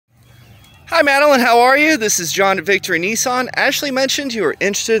Hi Madalyn, how are you? This is John at Victory Nissan. Ashley mentioned you were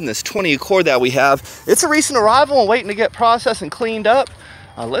interested in this 20 Accord that we have. It's a recent arrival and waiting to get processed and cleaned up.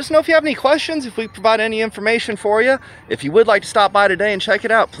 Let us know if you have any questions, if we provide any information for you. If you would like to stop by today and check it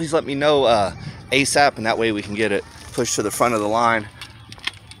out, please let me know ASAP, and that way we can get it pushed to the front of the line.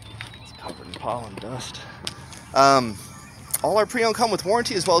 It's covered in pollen dust. All our pre-owned come with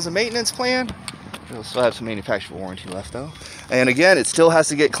warranty as well as a maintenance plan. We'll still have some manufacturer warranty left though. And again, it still has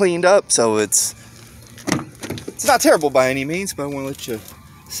to get cleaned up, so it's not terrible by any means, but I want to let you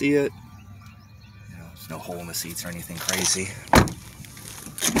see it. You know, there's no hole in the seats or anything crazy.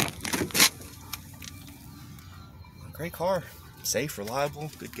 Great car. Safe,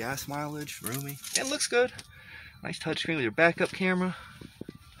 reliable, good gas mileage, roomy, and looks good. Nice touchscreen with your backup camera.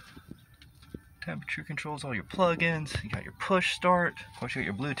 Temperature controls, all your plug-ins. You got your push start. Of course, you got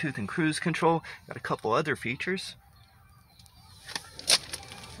your Bluetooth and cruise control. Got a couple other features.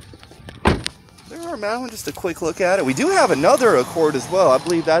 There are, Madalyn, just a quick look at it. We do have another Accord as well. I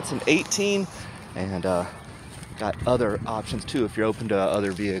believe that's an 18, and got other options too if you're open to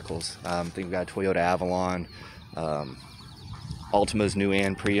other vehicles. I think we got a Toyota Avalon. Altima's new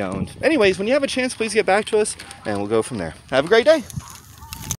and pre-owned. Anyways, when you have a chance, please get back to us and we'll go from there. Have a great day.